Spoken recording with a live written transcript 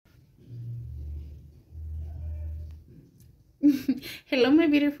Hello my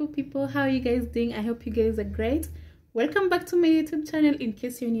beautiful people, how are you guys doing? I hope you guys are great. Welcome back to my YouTube channel. In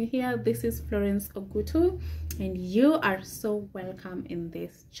case you're new here, this is Florence Ogutu and you are so welcome in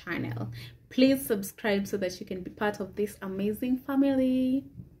this channel. Please subscribe so that you can be part of this amazing family.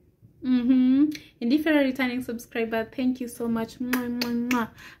 And if you're a returning subscriber, thank you so much.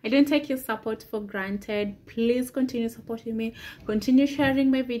 I don't take your support for granted. Please continue supporting me, continue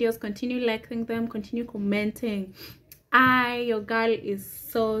sharing my videos, continue liking them, continue commenting. Your girl is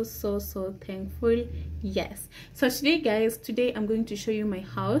so thankful. Yes, so today guys, I'm going to show you my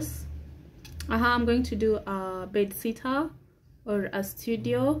house. I'm going to do a bedsitter or a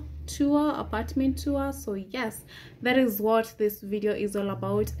studio tour, apartment tour. So yes, that is what this video is all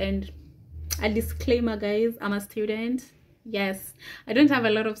about. And a disclaimer guys, I'm a student. Yes, I don't have a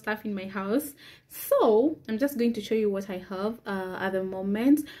lot of stuff in my house, so I'm just going to show you what I have at the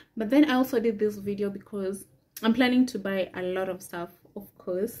moment. But then I also did this video because I'm planning to buy a lot of stuff. Of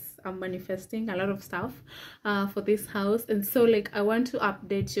course, I'm manifesting a lot of stuff for this house, and so like I want to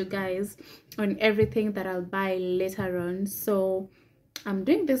update you guys on everything that I'll buy later on. So I'm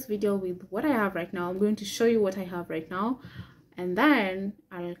doing this video with what I have right now. I'm going to show you what I have right now, and then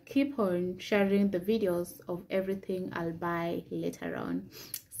I'll keep on sharing the videos of everything I'll buy later on.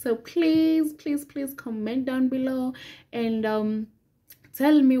 So please comment down below and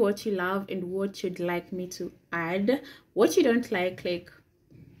tell me what you love and what you'd like me to add, what you don't like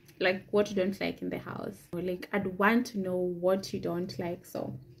what you don't like in the house. Like I'd want to know what you don't like,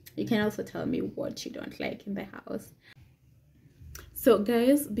 so you can also tell me what you don't like in the house. So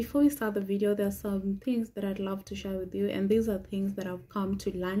guys, before we start the video, there's some things that I'd love to share with you, and these are things that I've come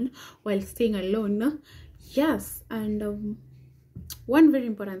to learn while staying alone. Yes, and one very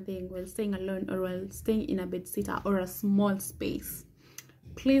important thing while staying alone or while staying in a bedsitter or a small space,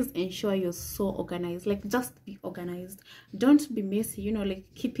 please ensure you're so organized. Like just be organized, don't be messy, you know, like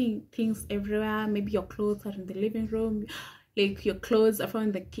keeping things everywhere. Maybe your clothes are in the living room, like your clothes are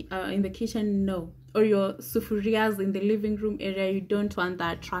found in the kitchen, no, or your sufurias in the living room area. You don't want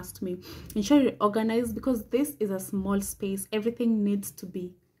that, trust me. Ensure you're organized because this is a small space. Everything needs to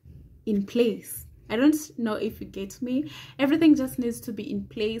be in place. I don't know if you get me. Everything just needs to be in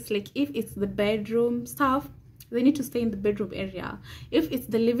place. Like if it's the bedroom stuff, they need to stay in the bedroom area. If it's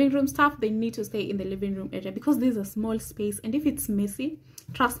the living room stuff, they need to stay in the living room area because there's a small space. And if it's messy,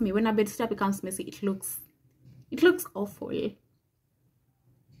 trust me, when a bedsitter becomes messy, it looks awful.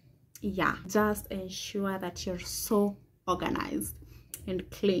 Yeah, just ensure that you're so organized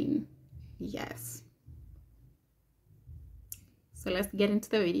and clean. Yes, so let's get into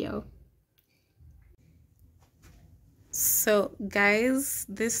the video. So guys,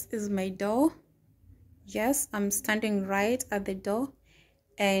 this is my door. Yes, I'm standing right at the door,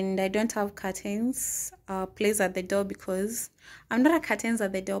 and I don't have curtains placed at the door because I'm not a curtains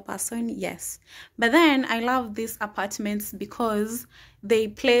at the door person. Yes, but then I love these apartments because they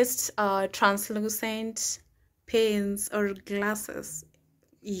placed translucent panes or glasses,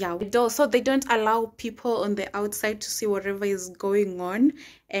 yeah, the door, so they don't allow people on the outside to see whatever is going on.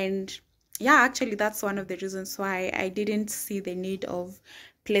 And yeah, actually that's one of the reasons why I didn't see the need of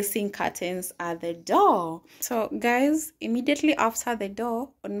placing curtains at the door. So guys, immediately after the door,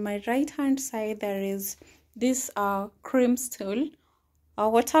 on my right hand side, there is this cream stool, a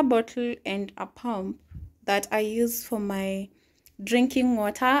water bottle, and a pump that I use for my drinking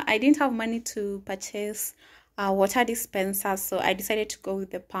water. I didn't have money to purchase a water dispenser, so I decided to go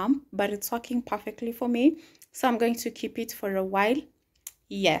with the pump, but it's working perfectly for me, so I'm going to keep it for a while.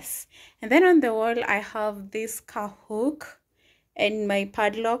 Yes, and then on the wall I have this car hook and my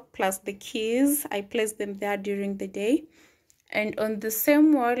padlock plus the keys. I place them there during the day. And on the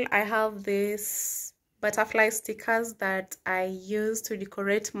same wall I have these butterfly stickers that I use to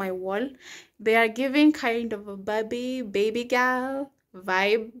decorate my wall. They are giving kind of a Barbie baby girl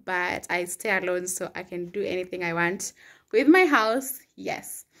vibe, but I stay alone so I can do anything I want with my house.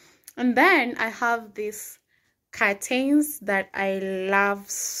 Yes, and then I have these curtains that I love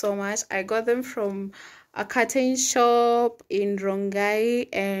so much. I got them from a curtain shop in Rongai,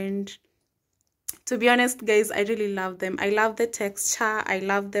 and to be honest guys, I really love them. I love the texture, I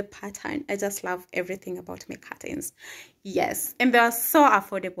love the pattern, I just love everything about my curtains. Yes, and they are so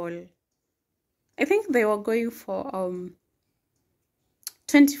affordable. I think they were going for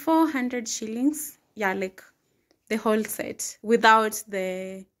 2,400 shillings. Yeah, like the whole set without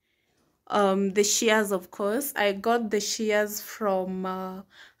the shears. Of course, I got the shears from a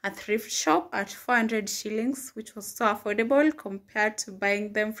thrift shop at 400 shillings, which was so affordable compared to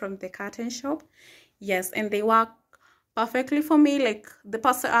buying them from the curtain shop. Yes, and they work perfectly for me. Like the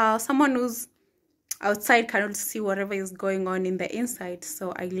person, someone who's outside cannot see whatever is going on in the inside,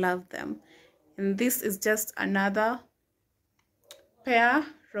 so I love them. And this is just another pair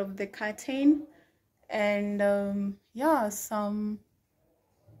of the curtain, and yeah, some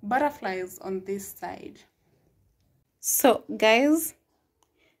butterflies on this side. So guys,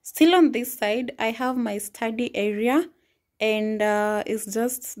 still on this side I have my study area, and it's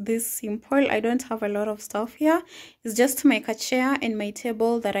just this simple. I don't have a lot of stuff here. It's just my chair and my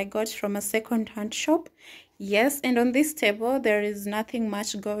table that I got from a second-hand shop. Yes, and on this table there is nothing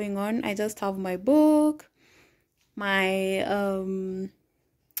much going on. I just have my book, my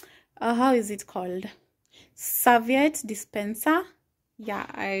how is it called, serviette dispenser. Yeah,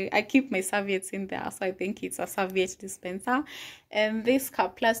 I keep my serviettes in there, so I think it's a serviette dispenser. And this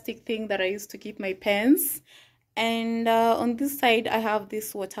plastic thing that I used to keep my pens. And on this side I have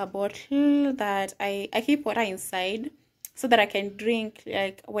this water bottle that I keep water inside so that I can drink.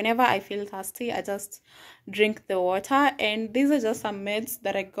 Like whenever I feel thirsty, I just drink the water. And these are just some meds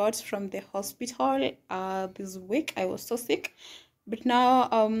that I got from the hospital this week. I was so sick, but now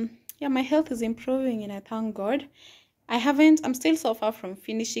yeah, my health is improving and I thank God. I'm still so far from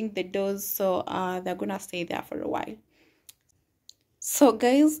finishing the dose, so they're gonna stay there for a while. So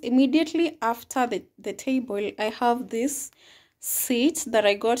guys, immediately after the table I have this seat that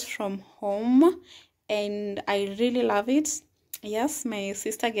I got from home, and I really love it. Yes, my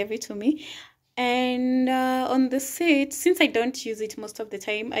sister gave it to me. And on the seat, since I don't use it most of the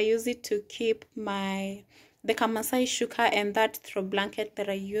time, I use it to keep the Kamasai shuka and that throw blanket that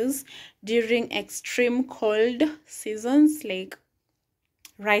I use during extreme cold seasons, like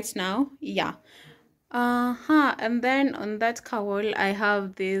right now. Yeah. And then on that cowl I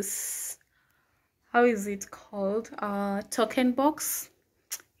have this, how is it called, token box,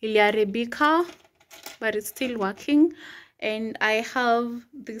 iliaribika, but it's still working. And I have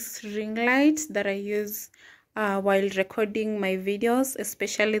this ring light that I use while recording my videos,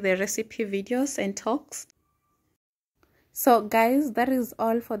 especially the recipe videos and talks. So guys, that is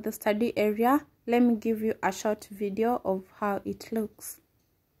all for the study area. Let me give you a short video of how it looks.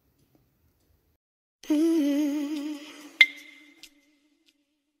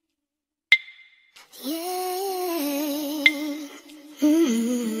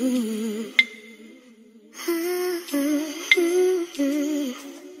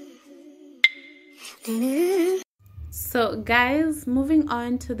 So guys, moving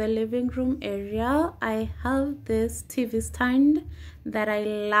on to the living room area, I have this TV stand that I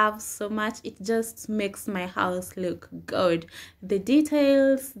love so much. It just makes my house look good. The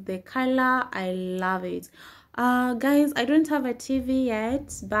details, the color, I love it. Guys, I don't have a TV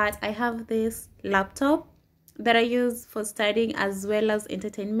yet, but I have this laptop that I use for studying as well as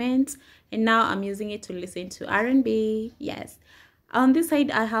entertainment, and now I'm using it to listen to R&B. Yes. On this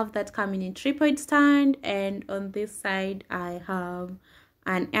side I have that coming in tripod stand, and on this side I have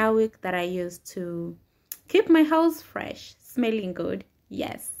an airwick that I use to keep my house fresh, smelling good.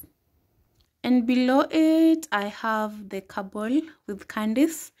 Yes. And below it I have the cupboard with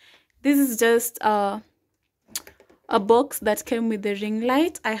candies. This is just a box that came with the ring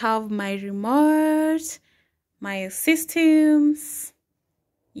light. I have my remote, my systems,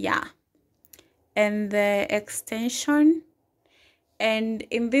 yeah, and the extension. And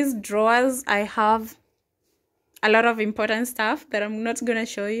in these drawers I have a lot of important stuff that I'm not gonna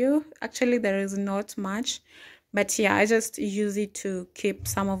show you. Actually there is not much, but yeah, I just use it to keep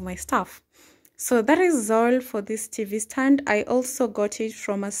some of my stuff. So that is all for this TV stand. I also got it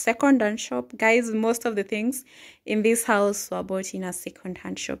from a second-hand shop. Guys, most of the things in this house were bought in a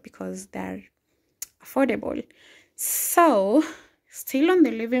second-hand shop because they're affordable. So still on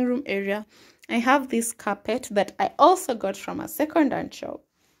the living room area, I have this carpet that I also got from a second-hand shop.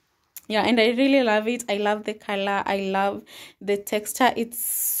 Yeah, and I really love it. I love the color. I love the texture. It's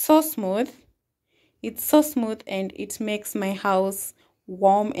so smooth. It's so smooth, and it makes my house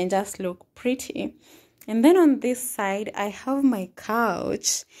warm and just look pretty. And then on this side I have my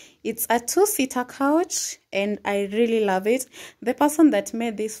couch. It's a two-seater couch and I really love it. The person that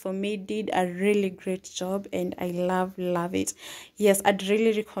made this for me did a really great job, and I love it. Yes, I'd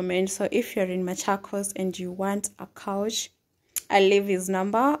really recommend. So if you're in Machakos and you want a couch, I'll leave his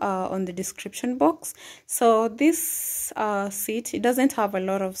number on the description box. So this seat, it doesn't have a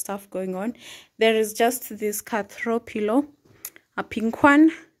lot of stuff going on. There is just this throw pillow, a pink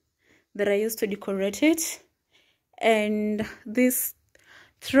one, that I used to decorate it, and this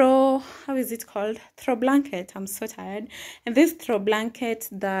throw blanket. I'm so tired. And this throw blanket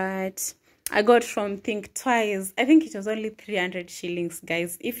that I got from Think Twice. I think it was only 300 shillings,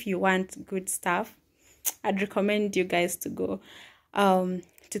 guys. If you want good stuff, I'd recommend you guys to go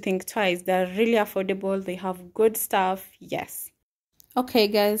to think twice. They're really affordable. They have good stuff. Yes. Okay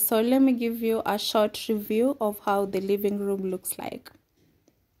guys, so let me give you a short review of how the living room looks like.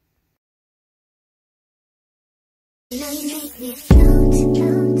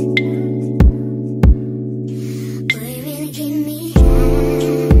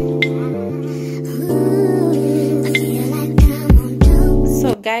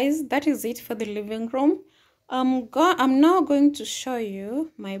 So guys, that is it for the living room. I'm now going to show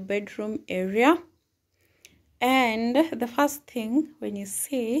you my bedroom area. And the first thing when you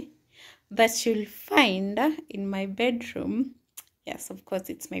see that you'll find in my bedroom, yes, of course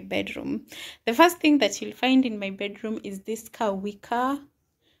it's my bedroom. The first thing that you'll find in my bedroom is this wicker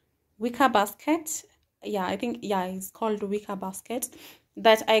basket. Yeah, I think, yeah, it's called wicker basket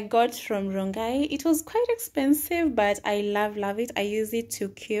that I got from Rongai. It was quite expensive, but I love it. I use it to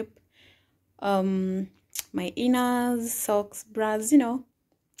keep my inners, socks, bras, you know.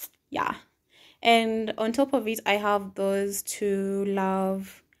 Yeah. And on top of it, I have those two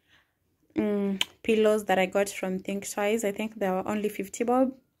love pillows that I got from Think Twice. I think they were only 50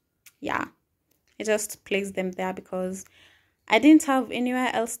 bob. Yeah, I just placed them there because I didn't have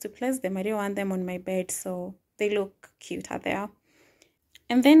anywhere else to place them. I didn't want them on my bed, so they look cute out there.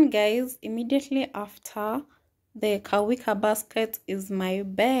 And then guys, immediately after the kawika basket is my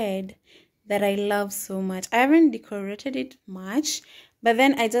bed that I love so much. I haven't decorated it much, but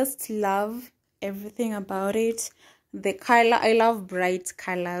then I just love everything about it. The color, I love bright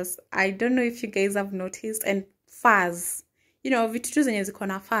colors. I don't know if you guys have noticed. And furs, you know, vitu zenye ziko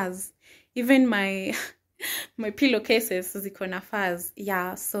na furs. Even my my pillowcases ziko na furs.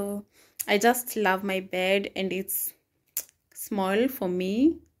 Yeah, so I just love my bed, and it's small for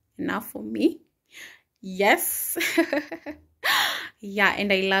me, enough for me. Yes. Yeah,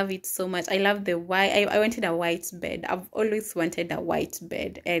 and I love it so much. I love the white. I wanted a white bed. I've always wanted a white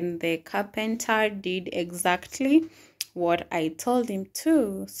bed, and the carpenter did exactly what I told him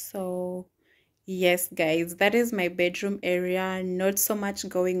to. So yes guys, that is my bedroom area. Not so much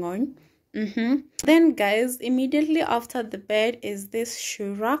going on. Then guys, immediately after the bed is this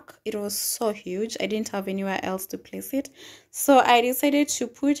shoe rack. It was so huge, I didn't have anywhere else to place it, so I decided to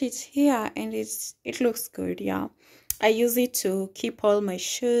put it here, and it looks good. Yeah, I use it to keep all my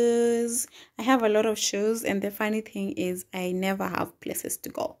shoes. I have a lot of shoes, and the funny thing is I never have places to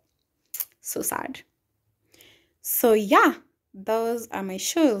go. So sad. So yeah, those are my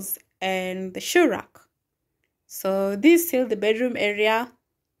shoes and the shoe rack. So this is still the bedroom area.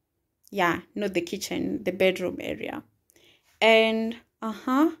 Yeah, not the kitchen, the bedroom area. And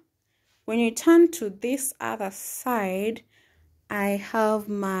when you turn to this other side, I have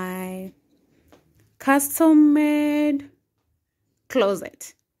my custom made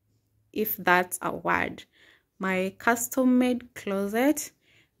closet, if that's a word. My custom made closet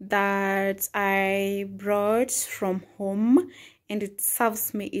that I brought from home, and it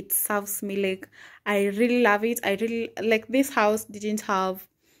serves me like, I really love it. I really like, this house didn't have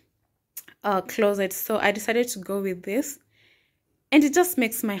a closet, so I decided to go with this, and it just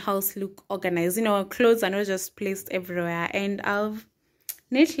makes my house look organized. You know, clothes are not just placed everywhere, and I've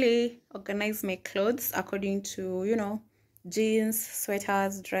neatly organized my clothes according to, you know, jeans,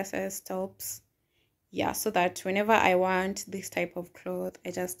 sweaters, dresses, tops. Yeah, so that whenever I want this type of cloth, I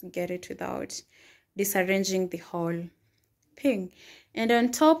just get it without disarranging the whole thing. And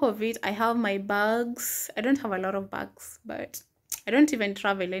on top of it, I have my bags. I don't have a lot of bags, but I don't even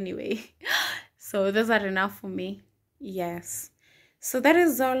travel anyway. So those are enough for me. Yes. So that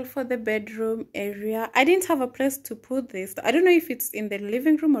is all for the bedroom area. I didn't have a place to put this. I don't know if it's in the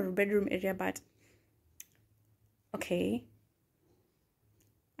living room or bedroom area, but okay.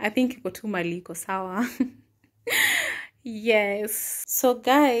 I think iko tu mali iko sawa. Yes. So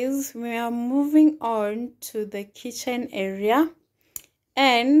guys, we are moving on to the kitchen area.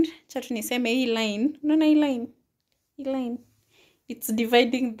 And chatu niseme hii line. No, hii line. It's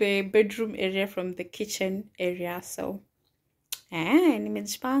dividing the bedroom area from the kitchen area. So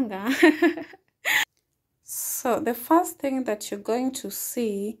nimejipanga. So the first thing that you're going to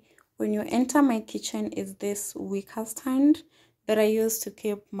see when you enter my kitchen is this wicker stand that I use to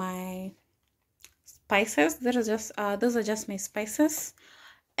keep my spices. Those are just my spices.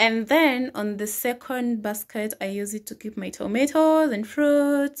 And then on the second basket, I use it to keep my tomatoes and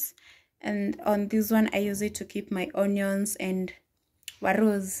fruits. And on this one, I use it to keep my onions and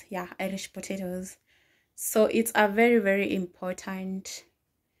warus. Yeah, Irish potatoes. So it's a very, very important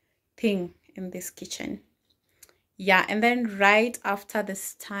thing in this kitchen. Yeah, and then right after the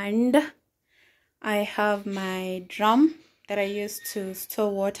stand, I have my drum that I use to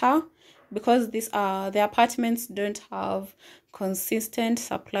store water, because the apartments don't have consistent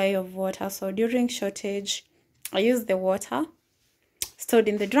supply of water. So during shortage, I use the water stored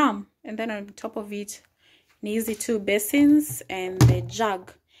in the drum, and then on top of it, easy 2 basins and the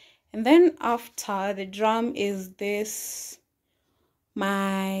jug. And then after the drum is this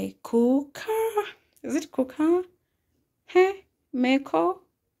my cooker. Is it cooker? Hey, Meko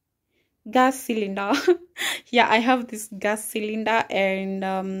gas cylinder. Yeah, I have this gas cylinder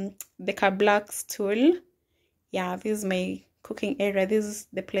and the car black stool. Yeah, this is my cooking area. This is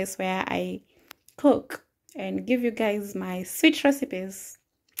the place where I cook and give you guys my sweet recipes.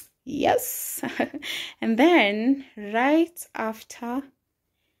 Yes. And then right after,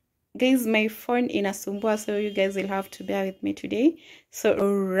 guys, my phone inasumbua, so you guys will have to bear with me today. So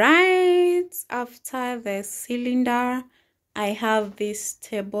right after the cylinder, I have this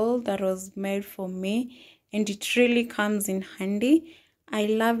table that was made for me, and it really comes in handy. I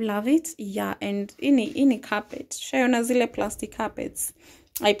love it. Yeah, and in a carpet, shayona zile plastic carpets,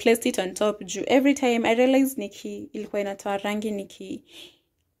 I placed it on top. Every time I realized ilikuwa inatoa rangi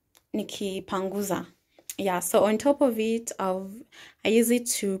niki panguza. Yeah, so on top of it, I use it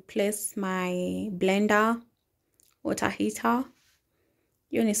to place my blender, water heater.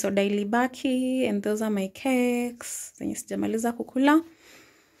 Hiyo ni soda ilibaki, and those are my cakes zenye sijamaliza kukula.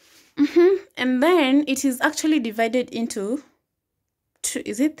 And then it is actually divided into 2,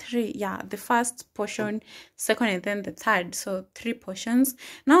 is it 3? Yeah, the first portion, second, and then the third. So 3 portions.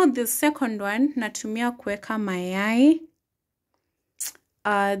 Now the second one, natumia kuweka mayai,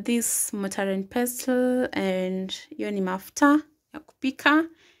 this mortar and pestle, and hiyo ni mafuta ya kupika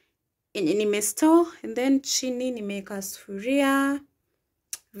yenye nimestore, and then chini nimeweka sufuria,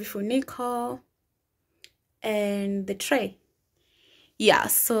 vifuniko, and the tray. Yeah,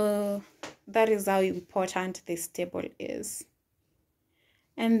 so that is how important this table is.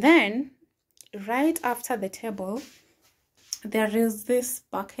 And then right after the table, there is this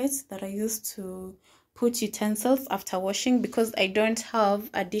bucket that I use to put utensils after washing, because I don't have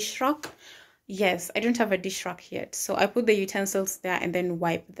a dish rack. Yes, I don't have a dish rack yet, so I put the utensils there and then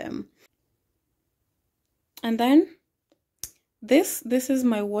wipe them. And then this is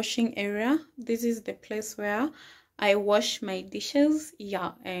my washing area. This is the place where I wash my dishes.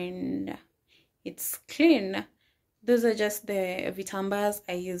 Yeah, and it's clean. Those are just the vitambas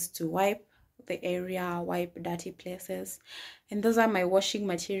I use to wipe the area, wipe dirty places. And those are my washing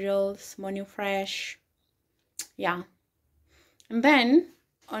materials, Morning Fresh. Yeah. And then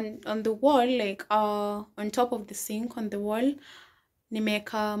on the wall, like on top of the sink on the wall,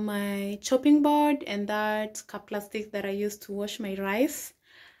 nimeka my chopping board and that cup plastic that I use to wash my rice.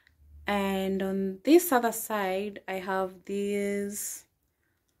 And on this other side, I have these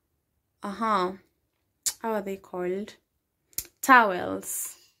how are they called?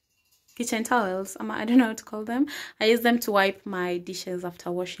 Towels. Kitchen towels. I don't know how to call them. I use them to wipe my dishes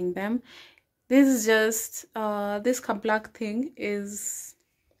after washing them. This is just this black thing is,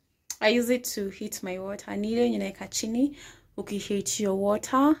 I use it to heat my water. Nile ninaeka chini ukiheat your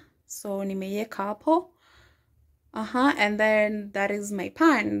water. So nimeiweka hapo. And then that is my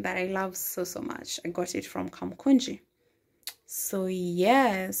pan that I love so much. I got it from Kamkunji. So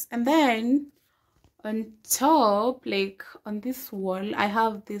yes, and then on top, like on this wall, I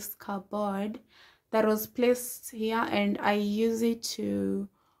have this cupboard that was placed here, and I use it to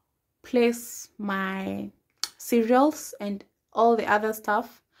place my cereals and all the other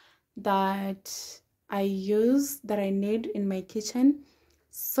stuff that I use, that I need in my kitchen.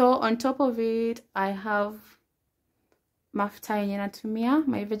 So on top of it, I have mafuta yenye natumia,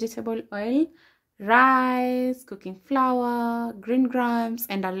 my vegetable oil, rice, cooking flour, green grams,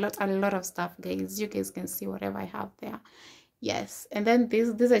 and a lot of stuff, guys. You guys can see whatever I have there. Yes, and then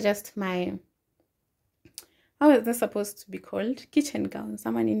these are just my, how is this supposed to be called? Kitchen gowns.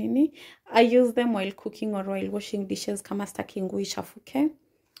 I use them while cooking or while washing dishes kama staki nguo ichafuke.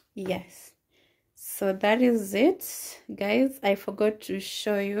 Yes. So that is it, guys. I forgot to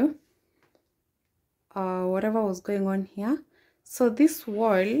show you whatever was going on here. So this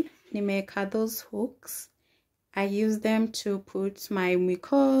wall, nimeweka those hooks. I use them to put my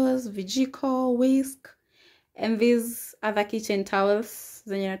mwikos, vijiko, whisk, and these other kitchen towels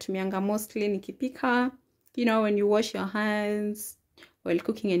zenye natumianga mostly nikipika. You know, when you wash your hands while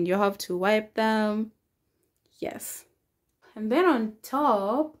cooking and you have to wipe them. Yes. And then on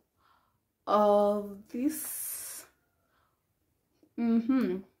top of this,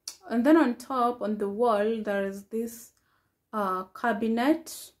 and then on top, on the wall, there is this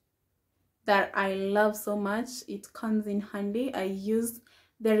cabinet that I love so much. It comes in handy.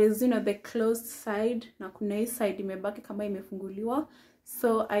 There is, you know, the closed side, na kuna hii side imebaki kama imefunguliwa.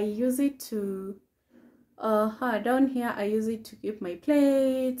 So I use it to Down here I use it to keep my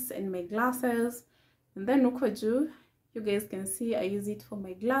plates and my glasses. And then uko juu, you guys can see I use it for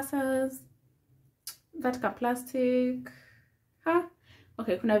my glasses. That ka plastic.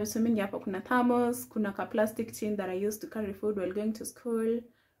 Okay, kuna vitu mingi hapa. Kuna thermos, kuna ka plastic tin that I use to carry food while going to school.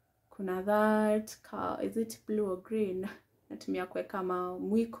 Kuna that is it blue or green? Natumia kuweka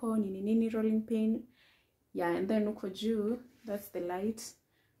mwiko nini rolling pin. Yeah, and then uko juu, that's the light.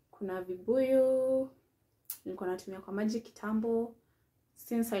 Kuna vibuyu. Nilikuwa natumia kwa maji kitambo.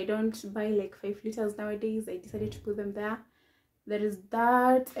 Since I don't buy like 5 liters nowadays, I decided to put them there. There is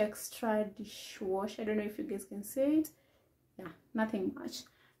that extra dishwasher. I don't know if you guys can see it. Yeah, nothing much.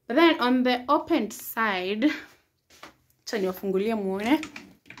 But then on the opened side,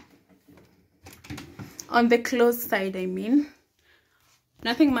 on the closed side, I mean,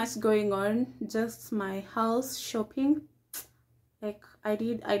 nothing much going on, just my house shopping. Like I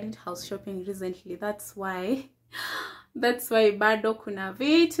did house shopping recently. That's why bado kuna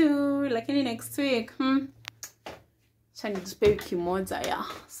vitu lakini next week chanijipe wiki moja. Yeah,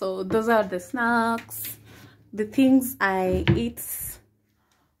 so those are the snacks, the things I eat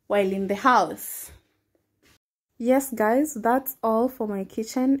while in the house. Yes guys, that's all for my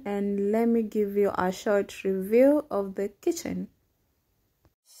kitchen, and let me give you a short review of the kitchen.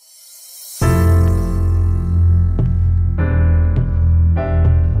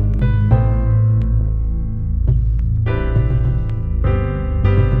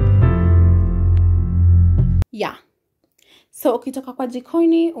 Yeah, so ukitoka kwa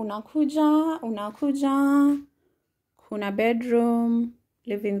jikoni unakuja kuna bedroom,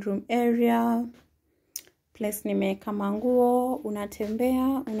 living room area, place nimeweka manguo,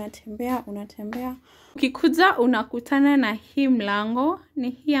 unatembea. Ukikuja unakutana na hii mlango, ni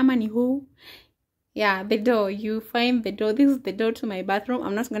hii ama ni huu? Yeah, the door. You find the door. This is the door to my bathroom.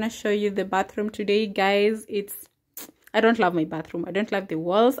 I'm not gonna show you the bathroom today, guys. I don't love my bathroom. I don't love the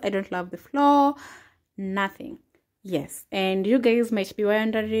walls. I don't love the floor. Nothing. Yes, and you guys might be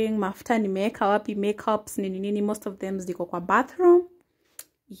wondering, mafuta nimeweka wapi, makeups nini, most of them ziko kwa bathroom.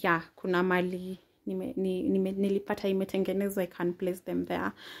 Yeah, kuna mali nilipata imetengenezwa, I can place them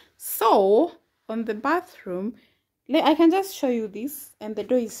there. So on the bathroom, I can just show you this, and the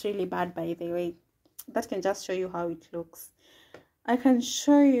door is really bad, by the way. That can just show you how it looks. I can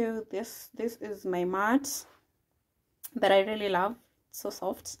show you this. This is my mat that I really love. It's so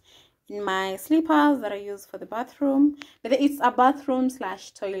soft. In my slippers that I use for the bathroom, but it's a bathroom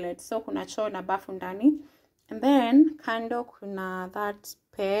 / toilet, so kuna choo na bafu ndani. And then kando kuna that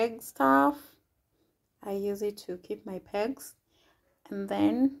peg stuff. I use it to keep my pegs. And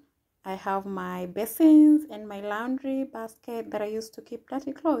then I have my basins and my laundry basket that I use to keep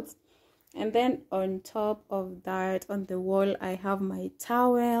dirty clothes. And then on top of that, on the wall, I have my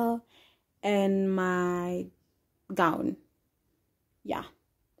towel and my gown. Yeah,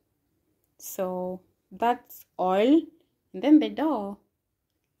 so that's all. And then the door.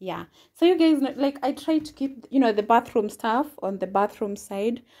 Yeah, so you guys know, like, I try to keep, you know, the bathroom stuff on the bathroom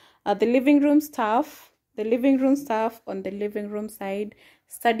side, the living room stuff on the living room side,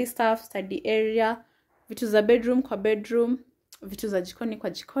 study stuff, study area, vitu za bedroom kwa bedroom, vitu za jikoni kwa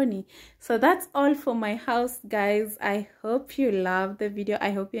jikoni. So that's all for my house, guys. I hope you loved the video.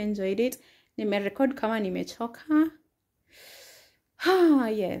 I hope you enjoyed it. Nimerecord kama nimechoka.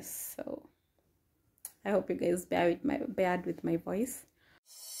 Yes, so I hope you guys bear with my voice.